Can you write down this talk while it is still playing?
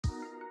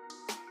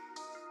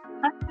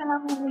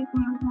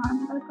Assalamualaikum everyone,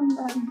 welcome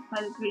back to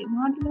Hypo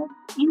Modular.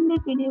 In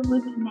this video we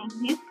will make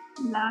this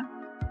last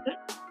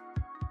script.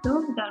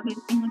 So without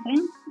wasting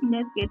time,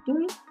 let's get to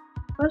it.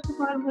 First of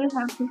all, we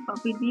have to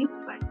copy this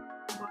file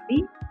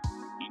body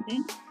and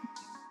then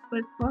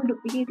first for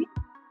duplicate it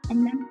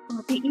and then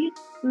copy it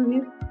to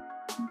this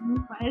new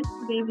file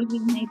where we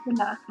will make the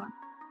last one.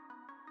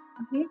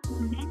 Okay,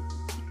 and then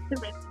fix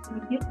the rest of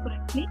the video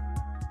correctly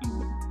and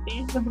then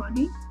paste the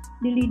body,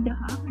 delete the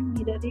half and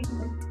mirror it.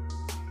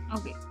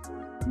 Okay,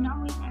 now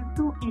we have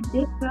to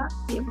adjust the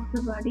shape of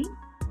the body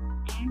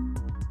and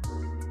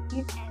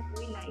it as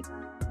we like.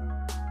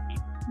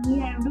 And we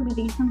have to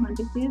delete some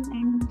vertices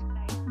and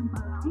slide some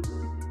around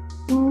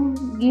to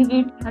give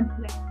it a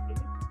black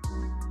shape.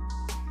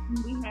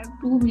 We have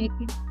to make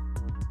it,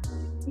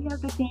 we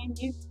have to change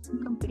it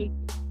completely.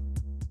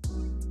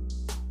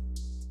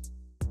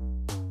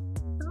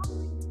 So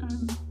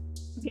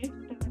get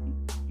started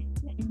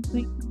and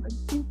click some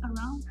vertices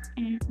around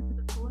and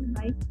the whole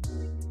bike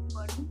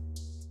body,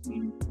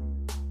 and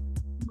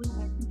we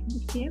have to make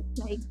the shape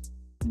like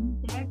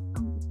that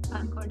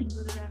according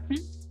to the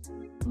reference.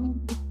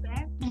 Move this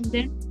back and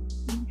then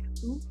we have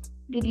to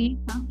delete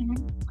some and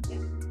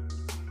attach.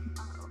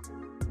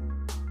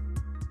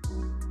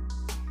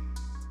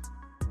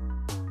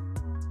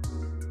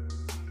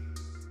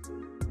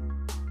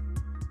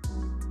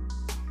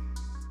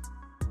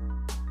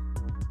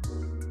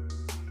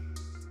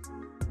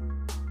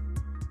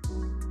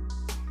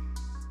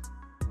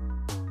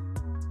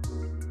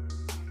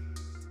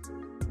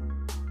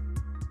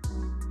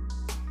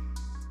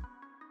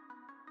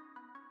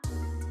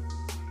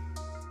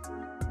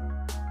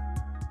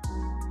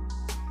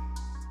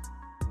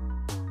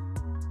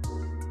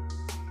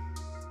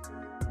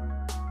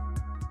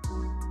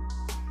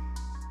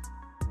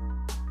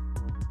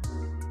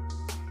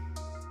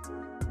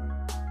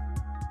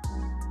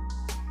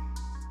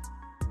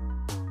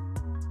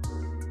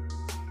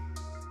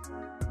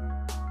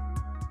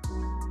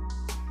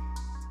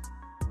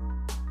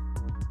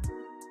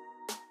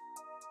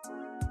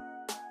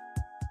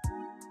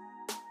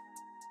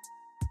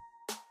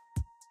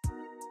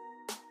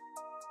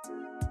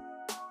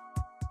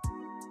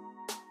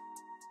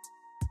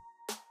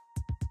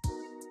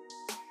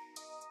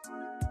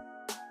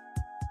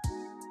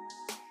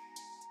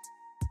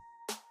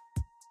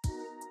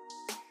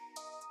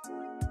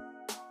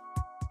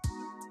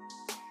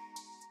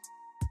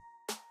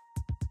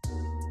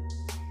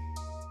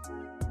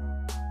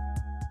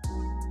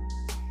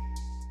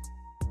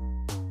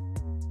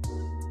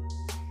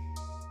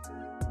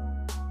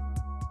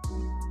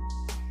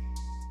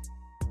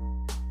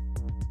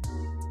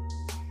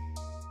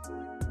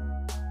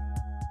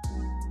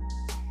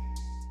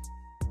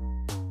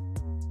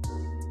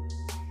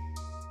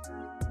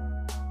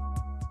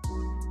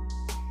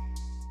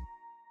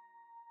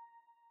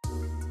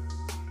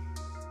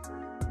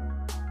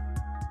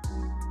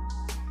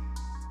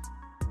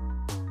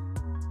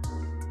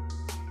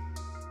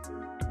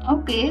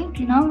 Okay,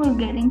 now we're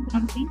getting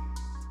something.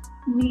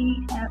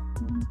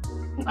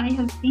 I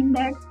have seen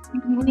that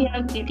we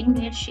are getting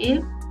that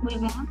shape we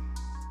want.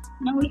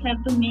 Now we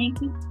have to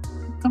make it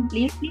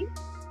completely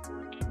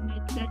and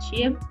make that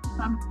shape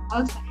from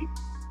all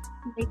sides,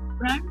 like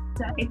front,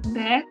 side,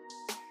 back,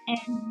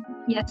 and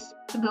yes,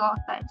 to the all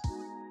sides.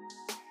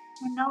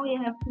 And now we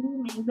have to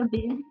make the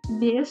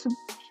base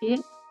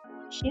shape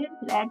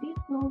flatten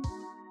so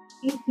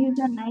it gives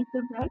a nice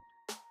effect,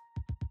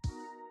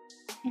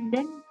 and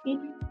then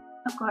fill it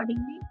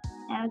accordingly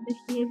as the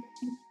shape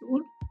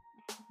extrudes,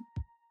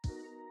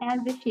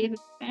 as the shape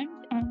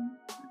expands, and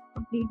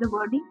complete the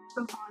body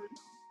from all around.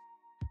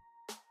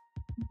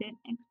 Then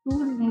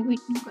extrude, move it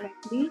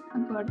incorrectly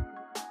according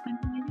to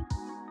continuity,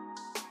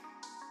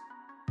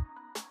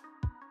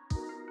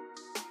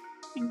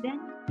 and then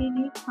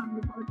fill it from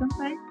the bottom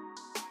side.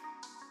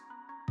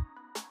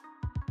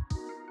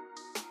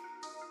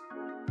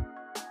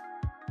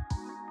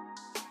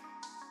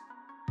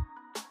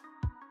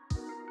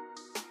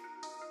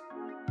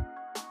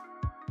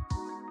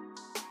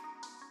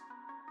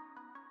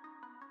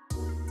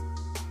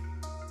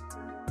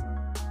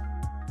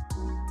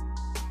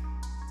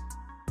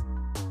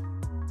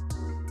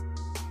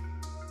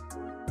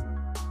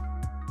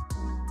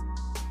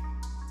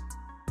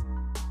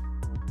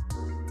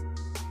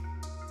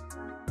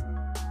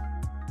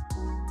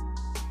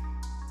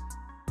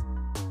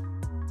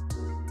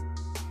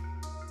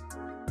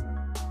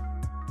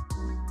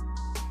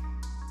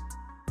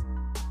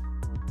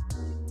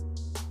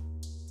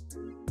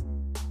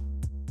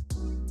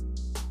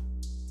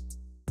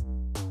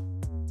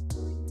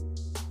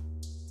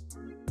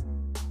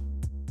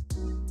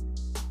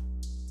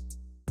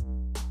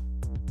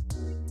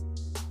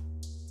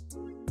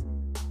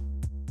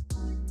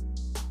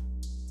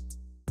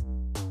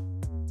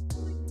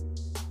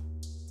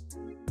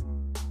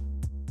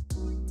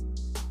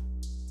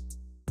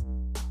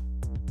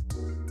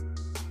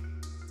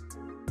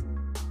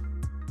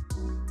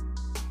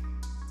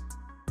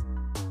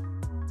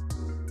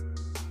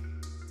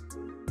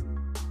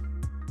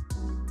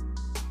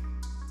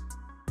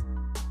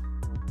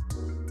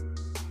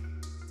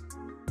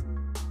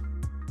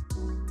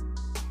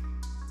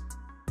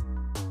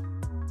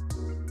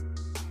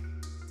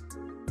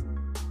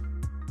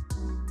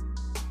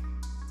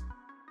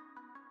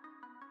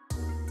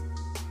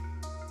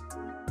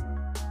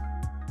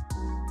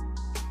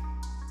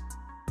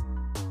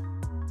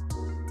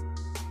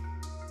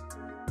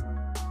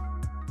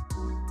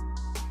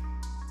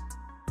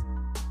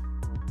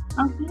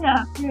 Okay,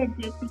 after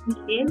adjusting the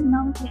shape,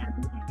 now we have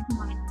to add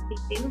minor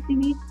details in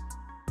it.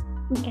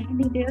 To add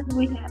details,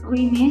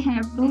 we may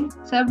have to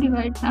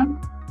subdivide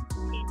some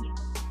areas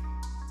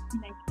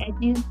like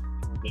edges,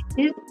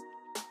 faces,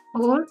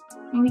 or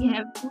we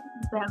have to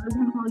bevel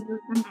them or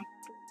use the knife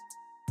tool.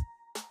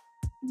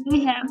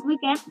 We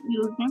can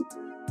use them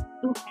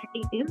to add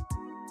details,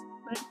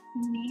 but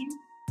main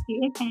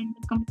shape and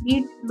the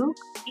complete look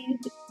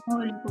is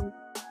more important.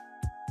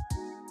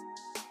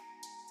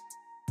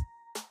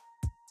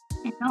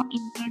 And now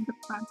insert the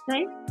front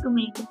side to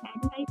make the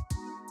headlight.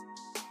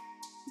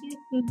 This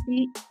will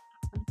be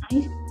a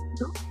nice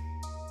look.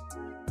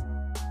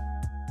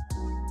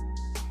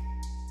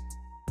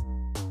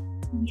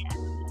 Yes,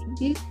 like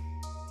this.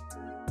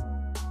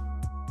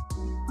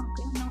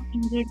 Okay, now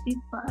insert this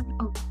part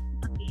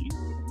again.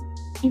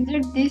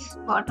 Insert this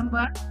bottom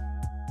part.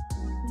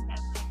 We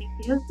have the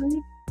details to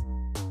it,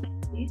 like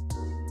this,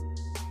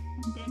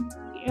 and then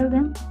scale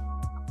them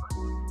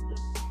according to the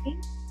looking.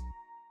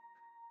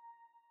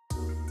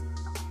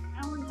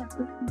 Now we have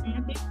to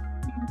snap it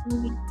and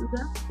move it to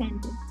the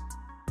center.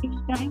 It's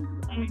time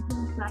to add the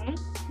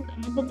tiles. To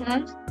add the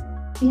tiles,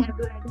 we have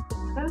to add a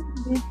circle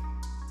with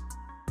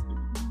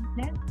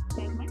less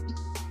segments,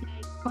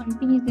 like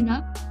 20 is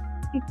enough,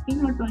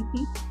 15 or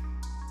 20.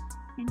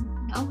 And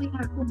now we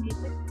have to make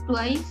it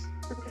twice,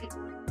 like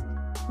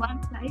one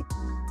side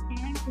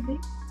and to the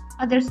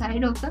other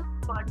side of the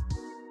body.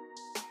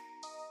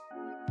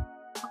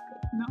 Okay,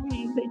 now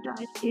make the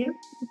tile shape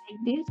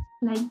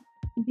like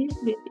this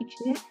basic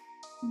shape.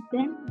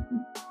 Then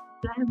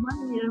apply one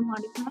layer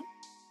modifier.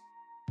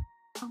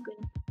 Okay,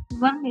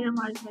 one layer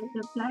modifier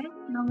is applied.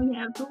 Now we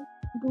have to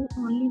do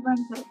only one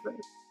side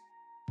first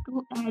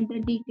to add the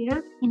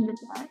details in the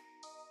tile.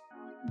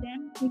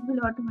 Then it will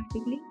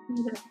automatically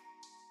mirror.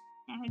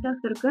 Add a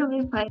circle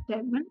with 5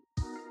 segments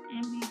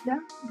and make the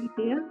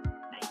details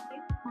like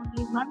this.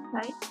 Only one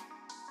side,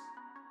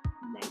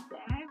 like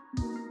that.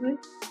 Move it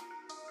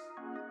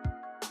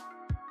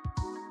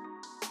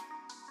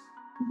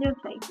just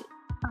like this.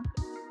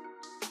 Okay.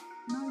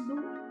 Now do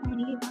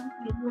only one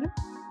side work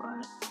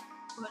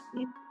for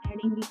this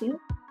adding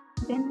details.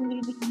 Then we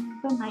will use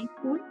the knife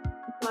tool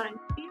for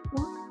artistry to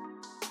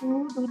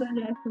do the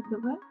rest of the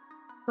work.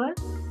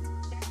 First,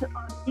 set the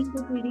origin to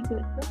 3D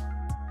cursor.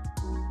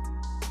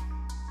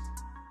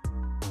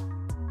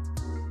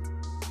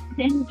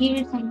 Then give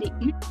it some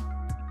thickness.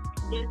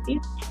 Adjust it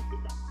as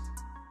desired.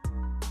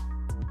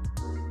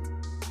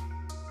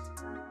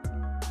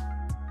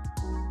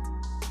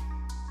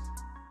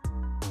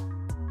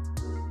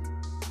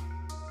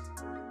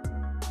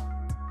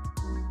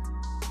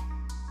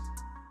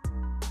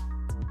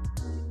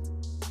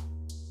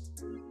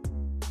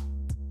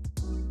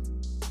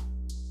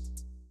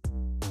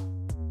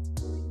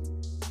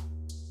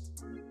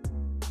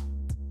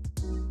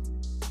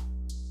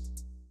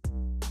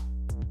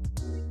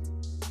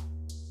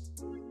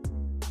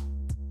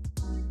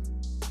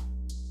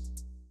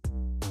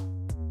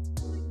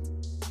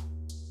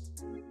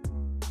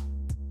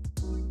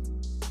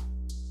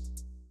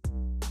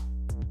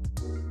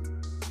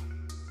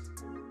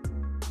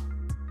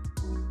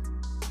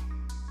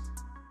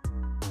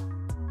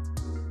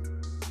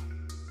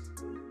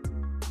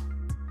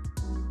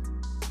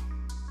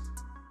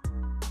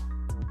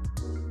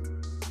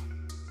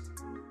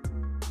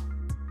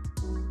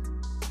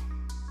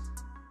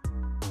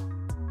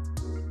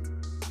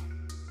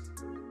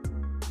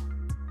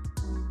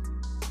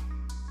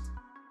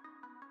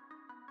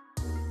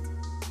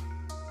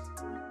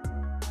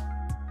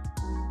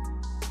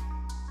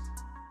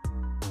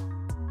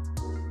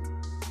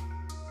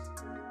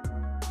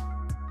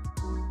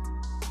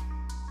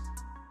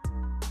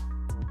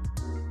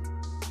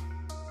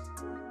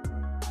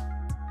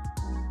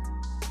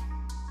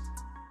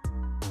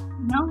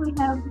 Now we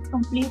have to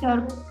complete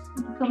our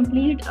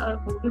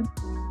code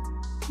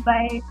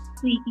by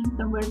tweaking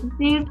some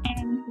vertices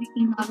and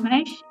tweaking our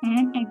mesh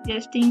and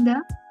adjusting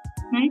the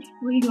mesh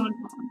we don't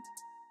want,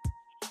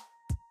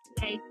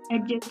 like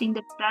adjusting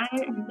the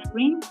tire and the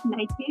ring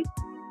like this,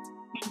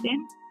 and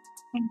then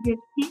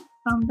adjusting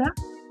from the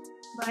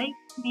bike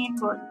main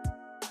body.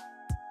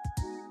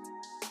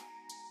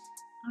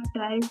 Our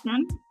tire is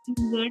done.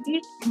 Insert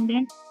it and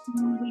then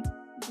move it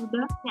to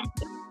the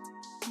center.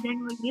 Then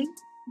we will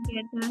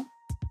get the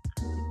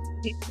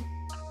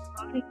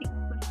quality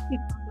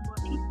perspective from the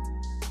body.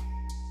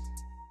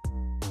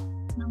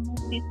 Now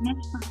move this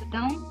mesh from the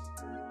down,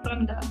 from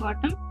the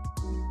bottom.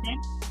 Then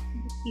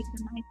just keep a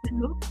nice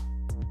look.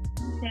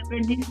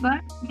 Separate this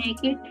part,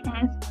 make it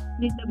as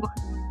with the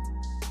bottom.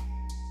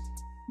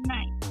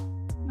 Nice.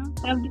 Now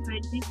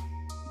subdivide these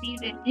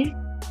edges,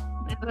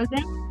 bevel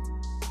them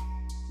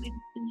with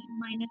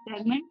minor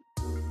segment,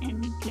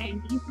 and then slide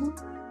these two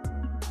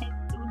and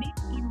extrude it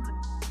inward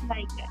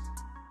like that.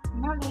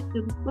 Now let's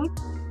do the foot.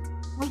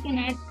 We can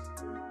add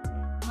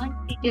much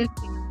detail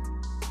here,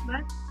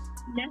 but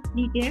less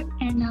detail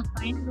and a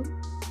fine look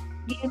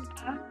gives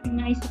a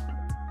nice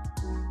effect.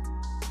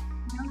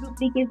 Now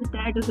duplicate the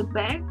tire to the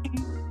back and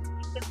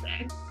keep the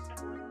back.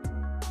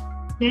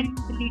 Then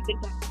delete the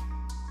tire.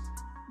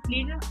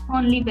 glitter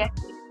only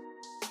backward.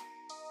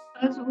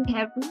 First we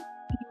have to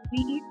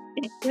UV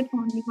texture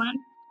only one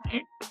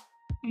side,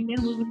 and then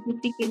we will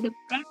duplicate the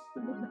front to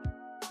the back.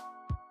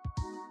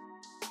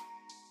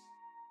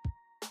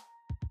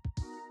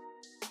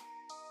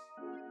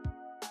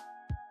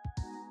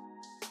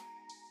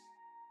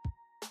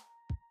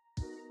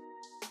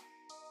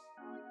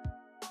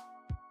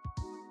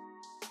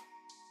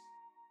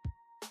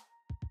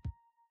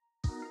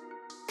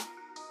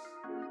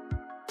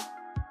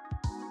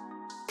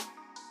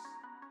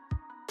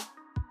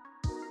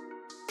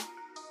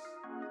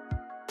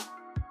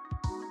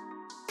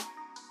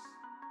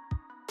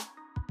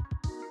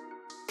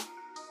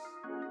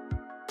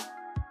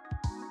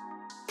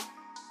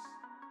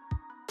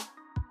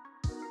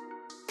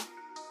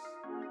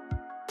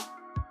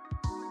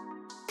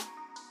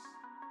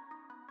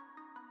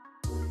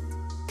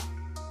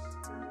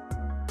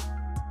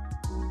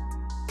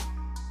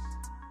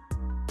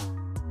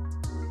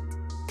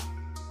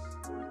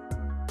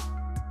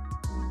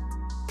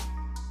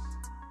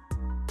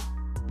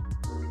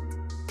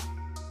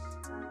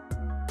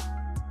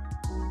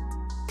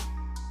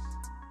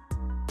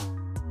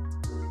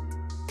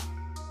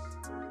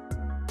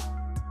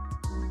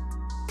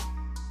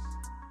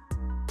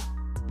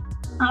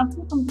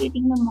 After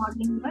completing the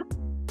modeling work,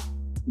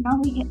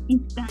 now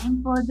it's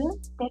time for the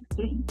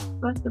texturing.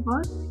 First of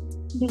all,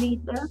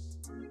 delete the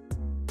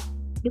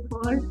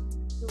default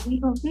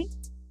UV object,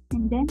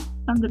 and then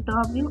from the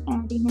top view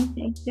add image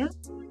texture.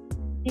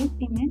 This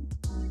image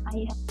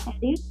I have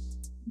added,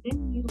 then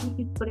UV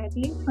it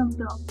correctly from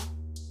top.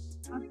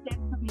 Now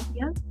select some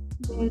areas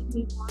where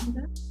we want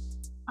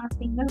a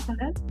single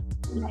color,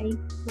 like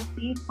the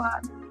seat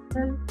part,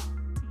 middle,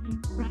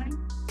 and front,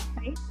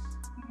 right,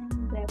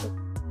 and back.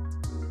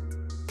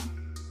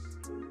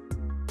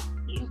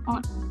 On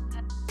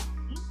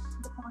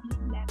the only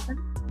black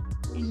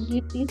and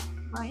give this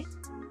white,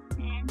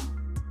 and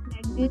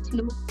let this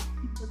loop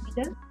in the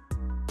middle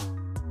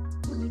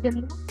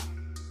loop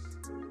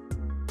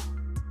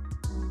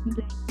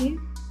like this,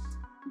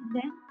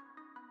 then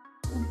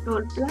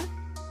control plus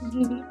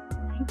give it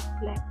nice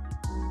black.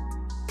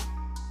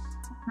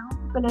 Now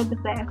color the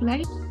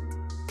backlight.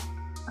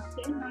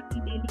 Okay, now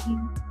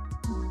detailing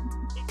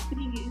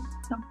texturing is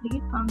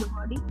complete from the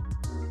body.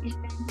 It's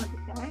time for the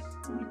tag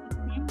with the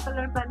same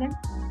color palette,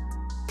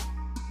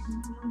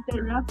 and use the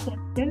rough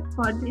texture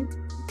for this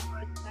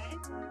first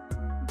side.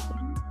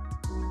 Then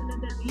color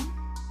the wing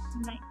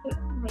like this.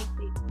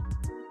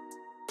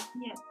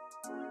 Yes,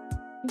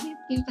 this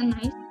gives a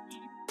nice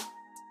and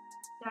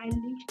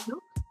stylish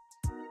look.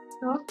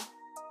 So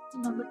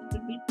now it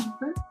will be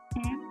simple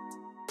and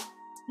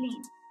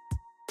clean.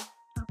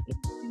 Okay,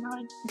 now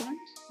it's done.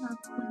 Now the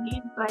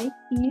complete bike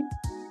is.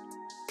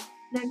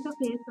 Select the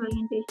face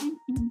orientation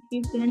and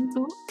shift then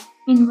to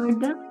invert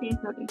the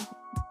face orientation.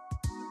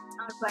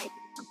 Our bike is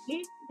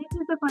complete. This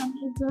is the final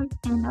result,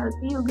 and I'll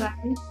see you guys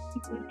in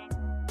the next